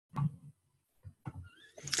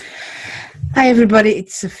Hi everybody,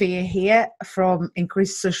 it's Sophia here from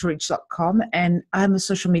increasesocialreach.com, and I'm a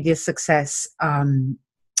social media success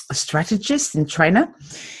strategist and trainer.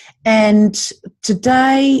 And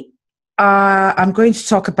today I'm going to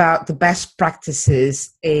talk about the best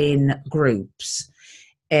practices in groups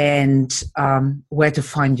and where to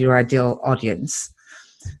find your ideal audience.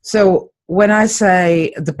 So when I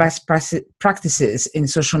say the best practices in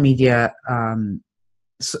social media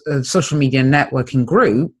networking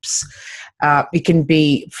groups, it can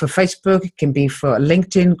be for Facebook, it can be for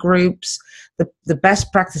LinkedIn groups. The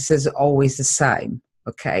best practices are always the same.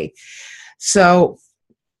 Okay, so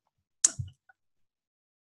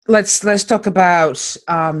let's talk about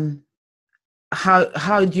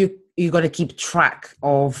how do you got to keep track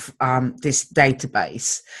of this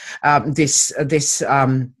database, this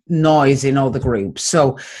noise in all the groups.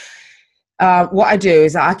 So what I do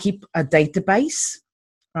is I keep a database.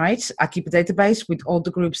 Right, I keep a database with all the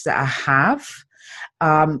groups that I have,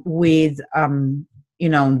 with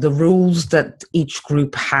the rules that each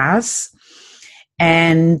group has,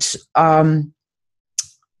 and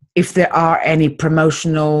if there are any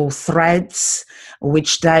promotional threads,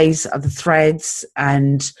 which days are the threads,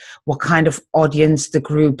 and what kind of audience the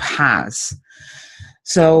group has.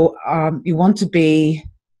 So you want to be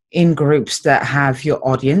in groups that have your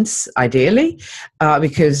audience, ideally,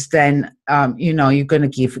 because then you're going to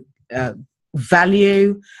give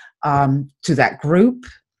value to that group,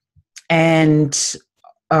 and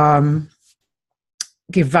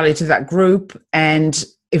give value to that group, and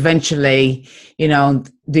eventually,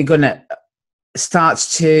 they're going to start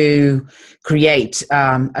to create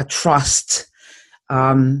a trust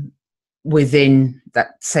within that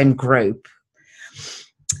same group.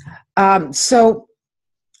 So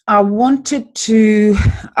I wanted to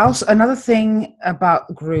also, another thing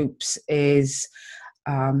about groups is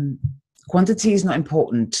quantity is not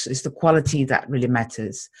important. It's the quality that really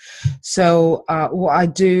matters. So what I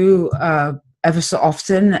do ever so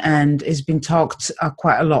often, and it's been talked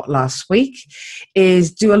quite a lot last week,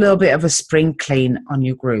 is do a little bit of a spring clean on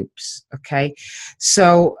your groups. Okay,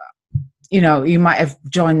 so you might have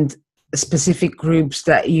joined specific groups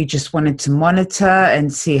that you just wanted to monitor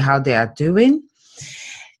and see how they are doing.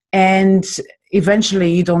 And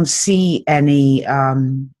eventually you don't see any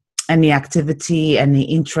activity, any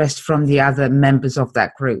interest from the other members of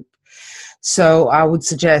that group. So I would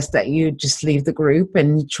suggest that you just leave the group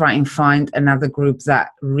and try and find another group that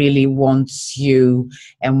really wants you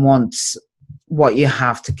and wants what you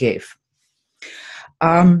have to give.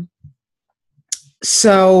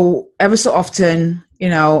 So ever so often,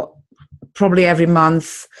 probably every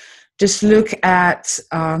month, just look at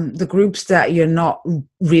the groups that you're not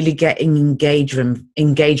really getting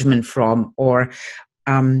engagement from, or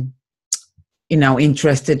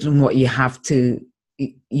interested in what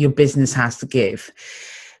your business has to give.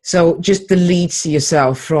 So just delete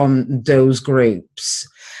yourself from those groups.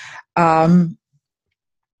 Also,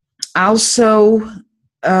 what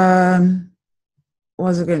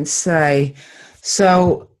was I going to say?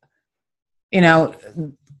 So,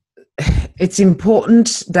 it's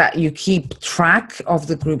important that you keep track of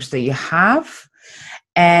the groups that you have,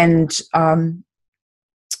 and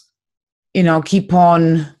keep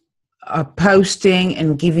on posting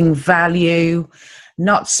and giving value,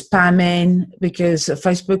 not spamming, because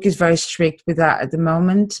Facebook is very strict with that at the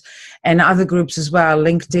moment, and other groups as well,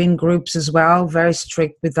 LinkedIn groups as well, very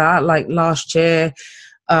strict with that. Like last year,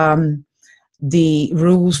 the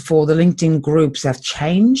rules for the LinkedIn groups have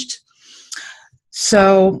changed.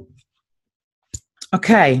 So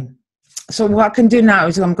okay, so what I can do now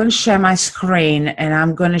is I'm going to share my screen, and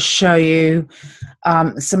I'm going to show you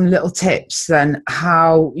some little tips on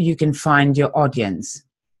how you can find your audience.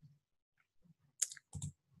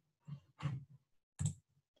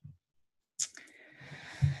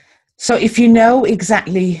 So if you know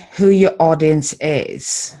exactly who your audience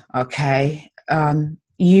is, okay,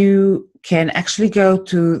 you can actually go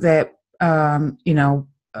to their,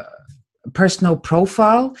 personal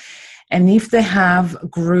profile. And if they have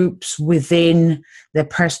groups within their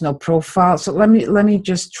personal profile, so let me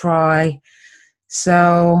just try.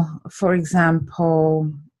 So, for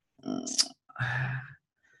example,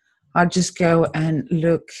 I'll just go and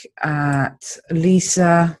look at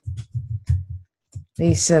Lisa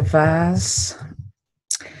Vaz.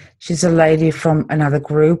 She's a lady from another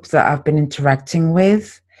group that I've been interacting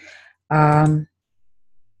with.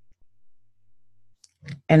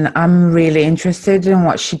 And I'm really interested in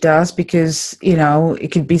what she does, because,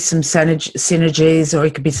 it could be some synergies, or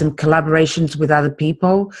it could be some collaborations with other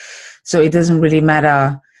people. So it doesn't really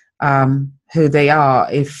matter who they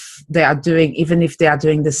are. If they are doing, even if they are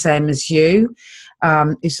doing the same as you,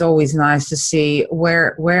 it's always nice to see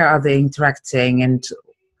where are they interacting, and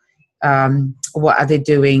what are they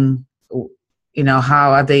doing,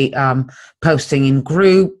 how are they posting in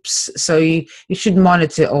groups. So you should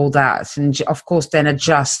monitor all that, and of course then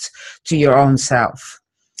adjust to your own self.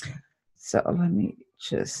 So let me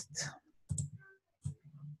just...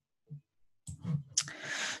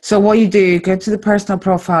 So what you do, go to the personal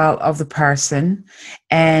profile of the person,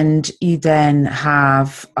 and you then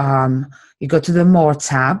have, you go to the More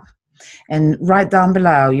tab, and right down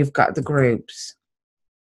below, you've got the groups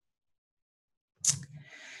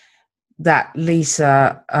that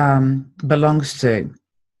Lisa belongs to.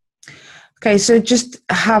 Okay, so just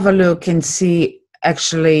have a look and see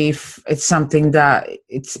actually if it's something that,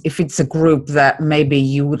 if it's a group that maybe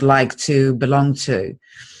you would like to belong to.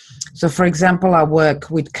 So for example, I work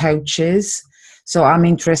with coaches. So I'm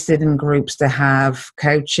interested in groups that have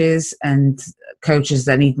coaches and coaches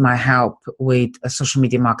that need my help with social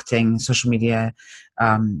media marketing, social media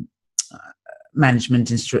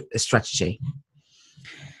management and strategy.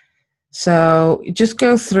 So you just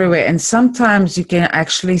go through it, and sometimes you can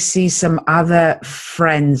actually see some other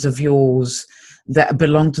friends of yours that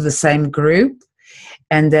belong to the same group.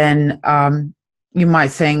 And then you might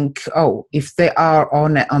think, oh, if they are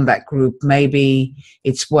on that group, maybe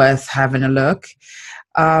it's worth having a look.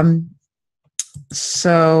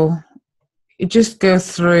 So you just go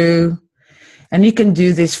through, and you can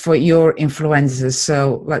do this for your influencers.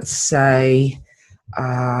 So let's say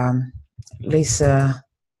Lisa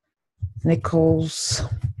Nichols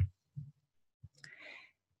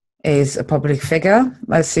is a public figure.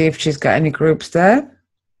 Let's see if she's got any groups there.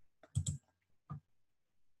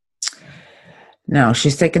 No,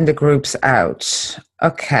 she's taken the groups out.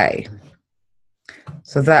 Okay.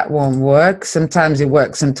 So that won't work. Sometimes it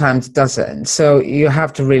works, sometimes it doesn't. So you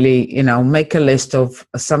have to really, make a list of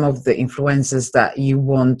some of the influencers that you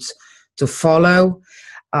want to follow.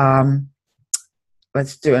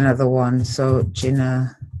 Let's do another one. So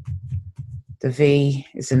Gina DeVee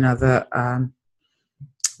is another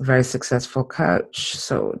very successful coach.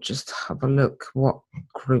 So just have a look what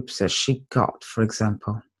groups has she got, for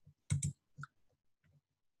example.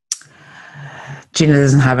 Gina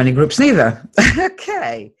doesn't have any groups neither.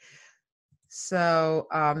 Okay. So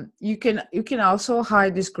you can also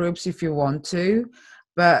hide these groups if you want to,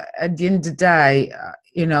 but at the end of the day,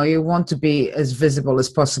 you want to be as visible as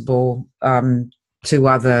possible to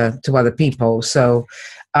other people. So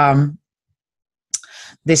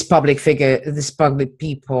this public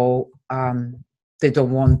people, they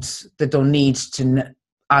don't need to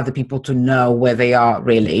other people to know where they are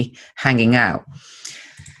really hanging out.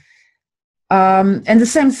 And the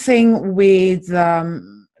same thing with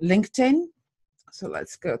LinkedIn. So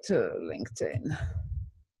let's go to LinkedIn.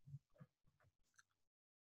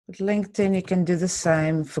 With LinkedIn, you can do the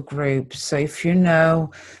same for groups. So if you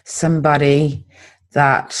know somebody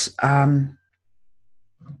that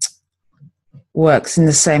works in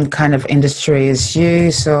the same kind of industry as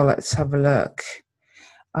you, so let's have a look.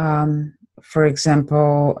 For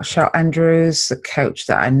example, Cheryl Andrews, a coach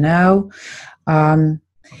that I know,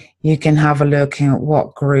 you can have a look at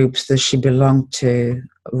what groups does she belong to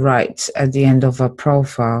right at the end of her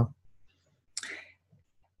profile.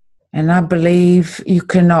 And I believe you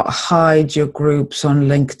cannot hide your groups on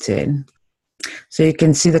LinkedIn. So you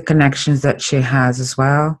can see the connections that she has as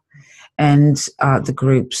well, and the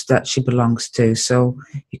groups that she belongs to. So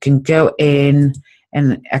you can go in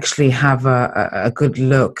and actually have a good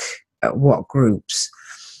look at what groups.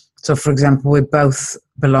 So for example, we both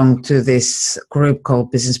belong to this group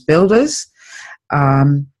called Business Builders.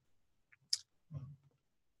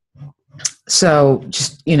 So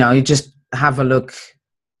just, you just have a look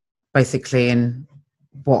basically in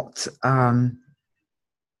what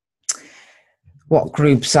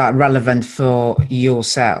groups are relevant for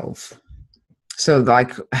yourself. So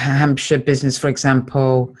like Hampshire Business, for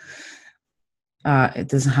example, it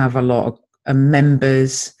doesn't have a lot of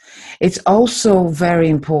members. It's also very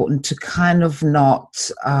important to kind of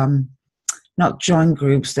not join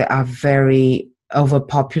groups that are very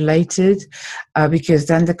overpopulated, because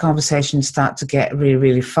then the conversations start to get really,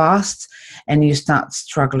 really fast, and you start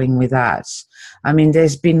struggling with that. I mean,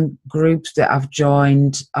 there's been groups that I've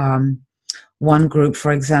joined. One group,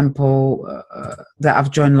 for example, that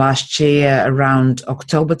I've joined last year around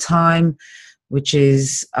October time, which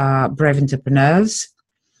is Brave Entrepreneurs.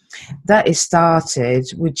 That is started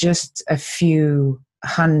with just a few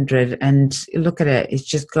hundred, and look at it, it's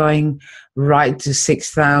just going right to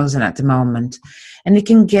 6,000 at the moment. And it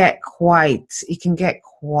can get quite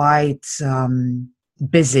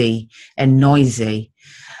busy and noisy.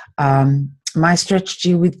 My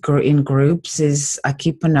strategy in groups is I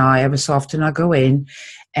keep an eye, every so often I go in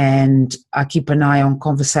and I keep an eye on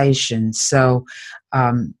conversations. So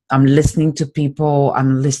I'm listening to people,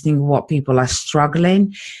 I'm listening to what people are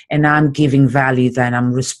struggling, and I'm giving value then.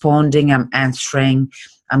 I'm responding, I'm answering,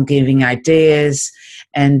 I'm giving ideas,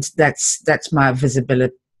 and that's my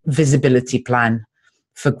visibility plan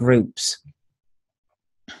for groups.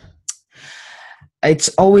 It's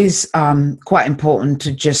always quite important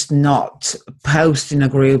to just not post in a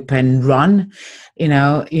group and run. You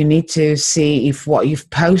know, you need to see if what you've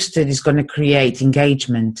posted is going to create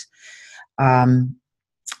engagement. And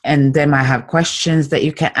they might have questions that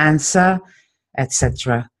you can answer,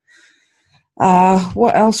 etc.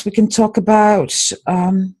 What else we can talk about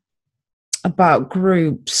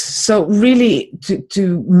groups? So really,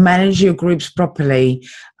 to manage your groups properly,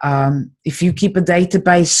 if you keep a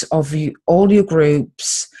database of all your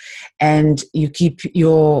groups and you keep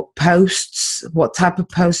your posts, what type of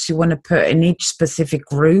posts you want to put in each specific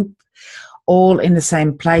group, all in the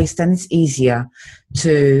same place, then it's easier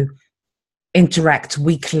to interact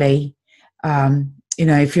weekly. You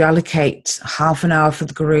know, if you allocate half an hour for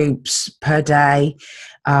the groups per day,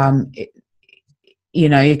 you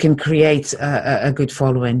know, you can create a good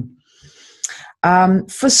following.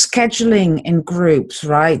 For scheduling in groups,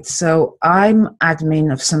 right? So I'm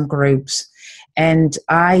admin of some groups, and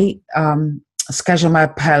I schedule my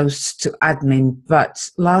posts to admin. But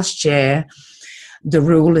last year, the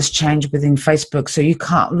rule has changed within Facebook, so you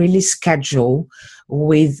can't really schedule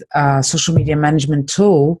with a social media management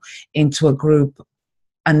tool into a group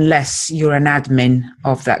unless you're an admin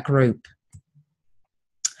of that group.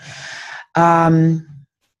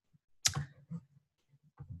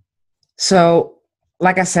 So,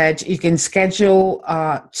 like I said, you can schedule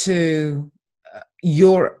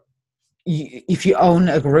if you own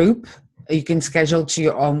a group, you can schedule to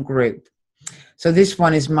your own group. So this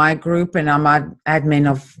one is my group, and I'm admin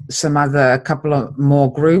of a couple of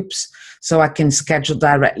more groups. So I can schedule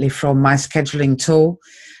directly from my scheduling tool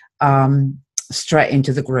straight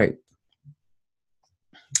into the group.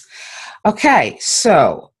 Okay,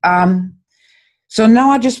 so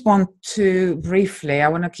now I just want to briefly, I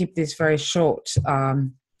want to keep this very short,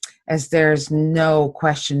 as there's no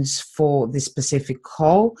questions for this specific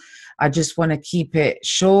call. I just want to keep it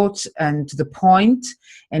short and to the point,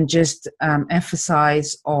 and just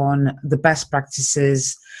emphasize on the best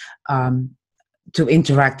practices to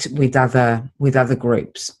interact with other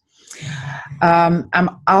groups. I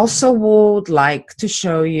also would like to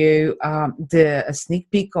show you a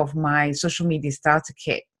sneak peek of my social media starter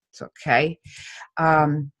kit. Okay,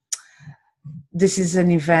 this is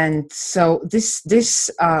an event. So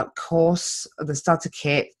this course, the starter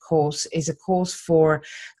kit course, is a course for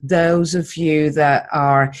those of you that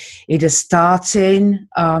are either starting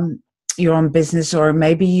your own business, or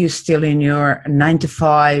maybe you're still in your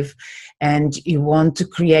 9-to-5 and you want to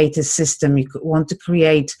create a system. You want to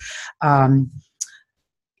create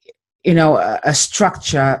you know, a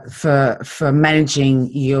structure for managing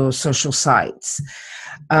your social sites.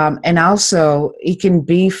 And also, it can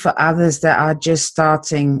be for others that are just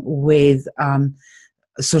starting with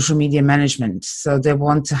social media management. So they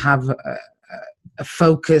want to have a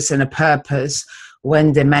focus and a purpose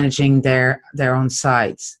when they're managing their own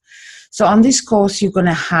sites. So on this course, you're going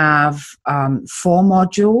to have 4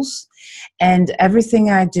 modules. And everything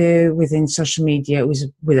I do within social media is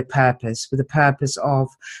with a purpose of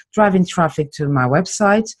driving traffic to my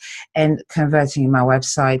website and converting my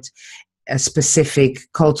website a specific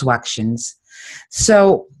call to actions.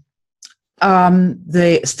 So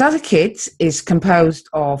the starter kit is composed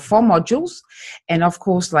of 4 modules. And of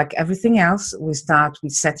course, like everything else, we start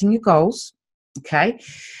with setting your goals. Okay.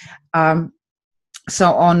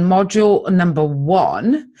 So on module number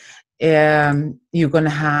 1, you're going to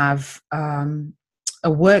have a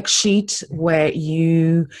worksheet where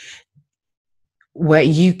you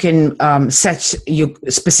can set your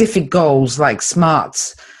specific goals, like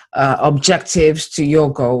SMART objectives to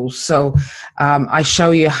your goals. So I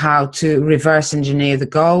show you how to reverse engineer the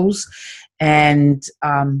goals and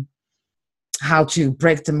how to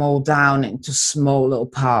break them all down into small little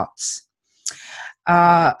parts.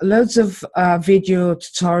 Loads of video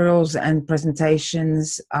tutorials and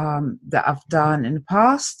presentations that I've done in the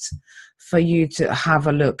past for you to have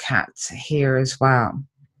a look at here as well.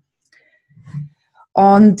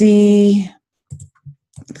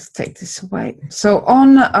 Let's take this away. So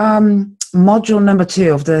on module number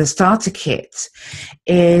 2 of the starter kit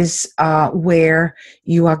is where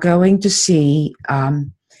you are going to see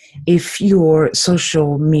if your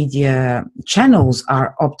social media channels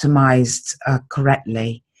are optimized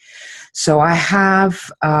correctly. So I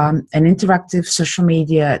have an interactive social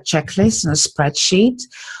media checklist and a spreadsheet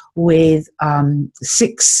with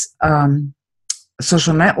 6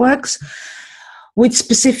 social networks with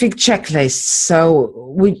specific checklists. So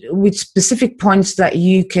with specific points that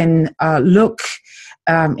you can look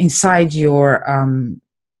inside your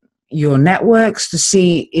networks to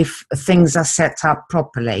see if things are set up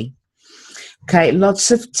properly. Okay,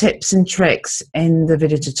 lots of tips and tricks in the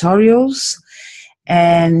video tutorials.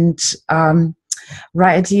 And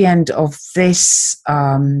right at the end of this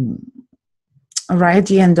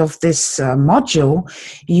module,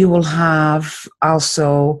 you will have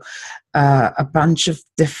also a bunch of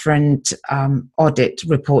different audit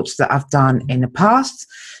reports that I've done in the past,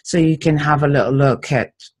 so you can have a little look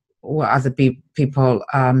at what other people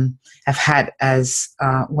have had as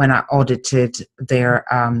when I audited their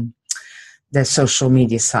social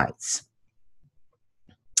media sites.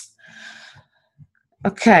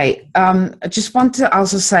 Okay, I just want to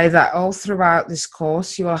also say that all throughout this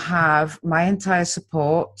course, you will have my entire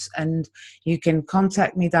support, and you can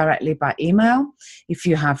contact me directly by email if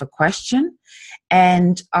you have a question.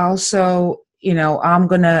 And also, you know, I'm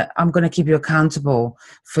gonna keep you accountable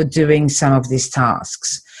for doing some of these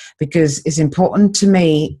tasks, because it's important to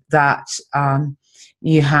me that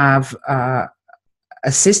you have a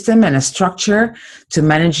system and a structure to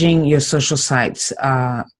managing your social sites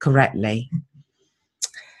correctly.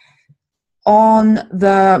 On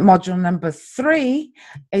the module number 3,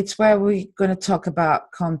 it's where we're going to talk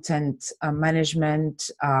about content management,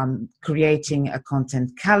 creating a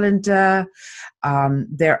content calendar.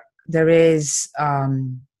 There is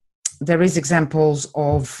examples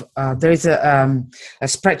of there is a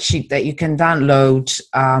spreadsheet that you can download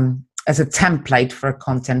as a template for a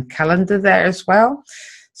content calendar there as well,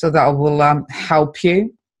 so that will help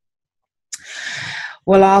you.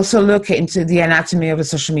 We'll also look into the anatomy of a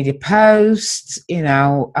social media post, you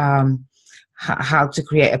know, how to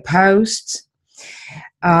create a post.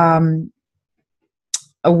 You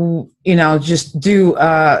know, just do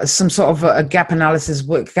some sort of a gap analysis.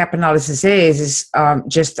 What gap analysis is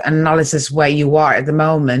just analysis where you are at the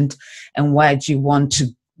moment and where do you want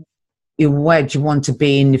to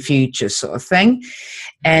be in the future, sort of thing.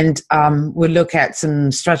 And we'll look at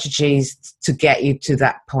some strategies to get you to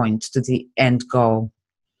that point, to the end goal.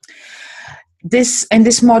 This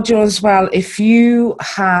module as well, if you're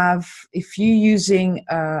using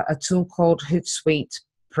a tool called Hootsuite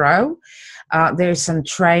Pro, there's some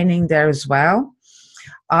training there as well.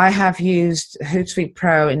 I have used Hootsuite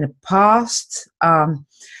Pro in the past,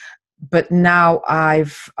 but now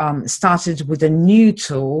I've started with a new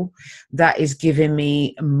tool that is giving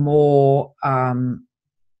me more than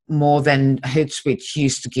Hootsuite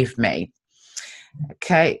used to give me.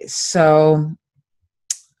 Okay, so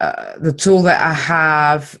the tool that I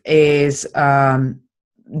have is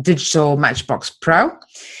Digital Matchbox Pro,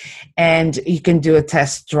 and you can do a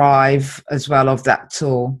test drive as well of that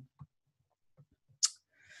tool.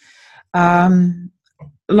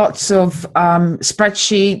 Lots of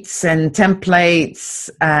spreadsheets and templates,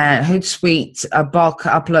 Hootsuite, a bulk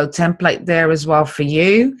upload template there as well for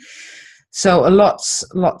you. So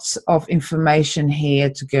lots of information here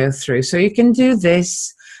to go through. So you can do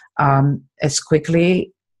this as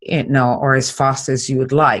quickly, you know, or as fast as you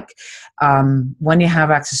would like. When you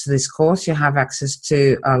have access to this course, you have access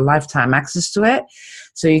to lifetime access to it.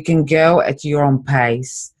 So you can go at your own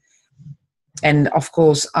pace. And of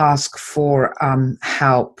course, ask for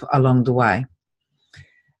help along the way.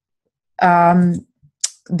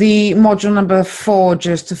 The module number 4,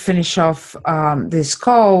 just to finish off this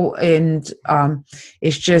call, and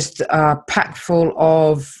it's just packed full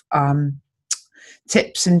of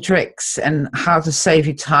tips and tricks and how to save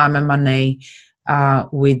you time and money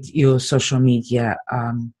with your social media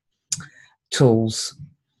tools.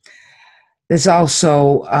 There's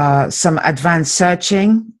also some advanced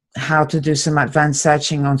searching, how to do some advanced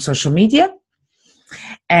searching on social media,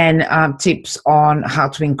 and tips on how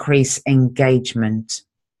to increase engagement.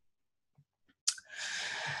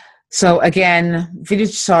 So again, video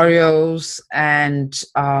tutorials and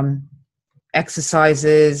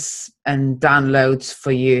exercises and downloads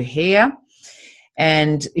for you here.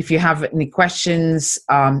 And if you have any questions,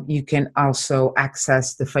 you can also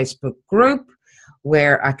access the Facebook group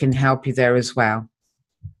where I can help you there as well.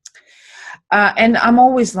 And I'm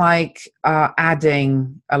always like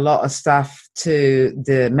adding a lot of stuff to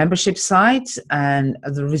the membership site, and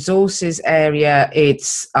the resources area,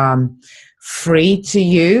 it's free to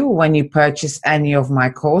you when you purchase any of my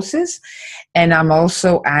courses. And I'm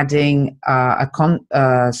also adding a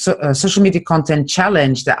social media content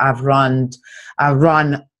challenge that I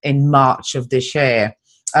run in March of this year.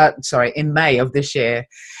 In May of this year.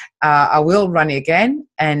 I will run it again,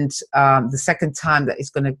 and the second time that it's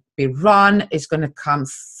going to be run is going to come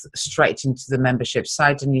straight into the membership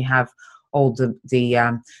site, and you have all the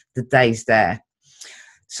days there.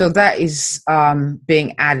 So that is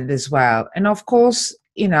being added as well. And of course,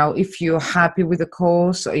 you know, if you're happy with the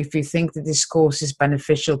course, or if you think that this course is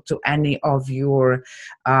beneficial to any of your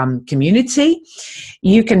community,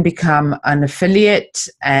 you can become an affiliate.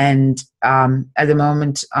 And at the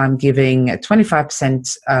moment, I'm giving a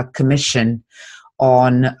 25% commission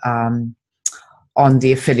on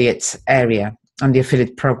the affiliate area, on the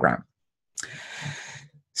affiliate program.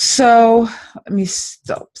 So let me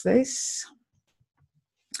stop this.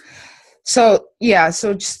 So yeah,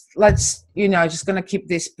 so just let's, you know, just going to keep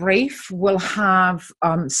this brief. We'll have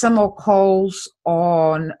some more calls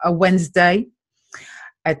on a Wednesday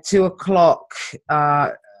at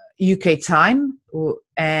 2:00 UK time,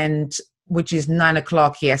 and which is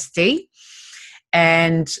 9:00 EST,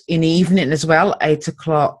 and in the evening as well,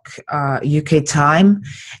 8:00 UK time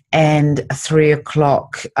and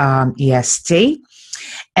 3:00 EST.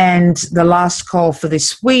 And the last call for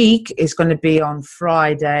this week is going to be on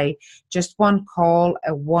Friday, just one call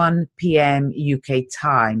at 1 p.m. UK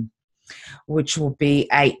time, which will be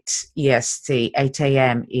 8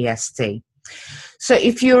 a.m. EST. So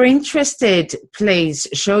if you're interested, please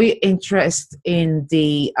show your interest in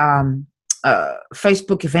the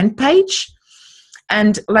Facebook event page,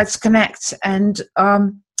 and let's connect, and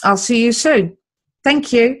I'll see you soon.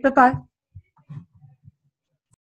 Thank you. Bye-bye.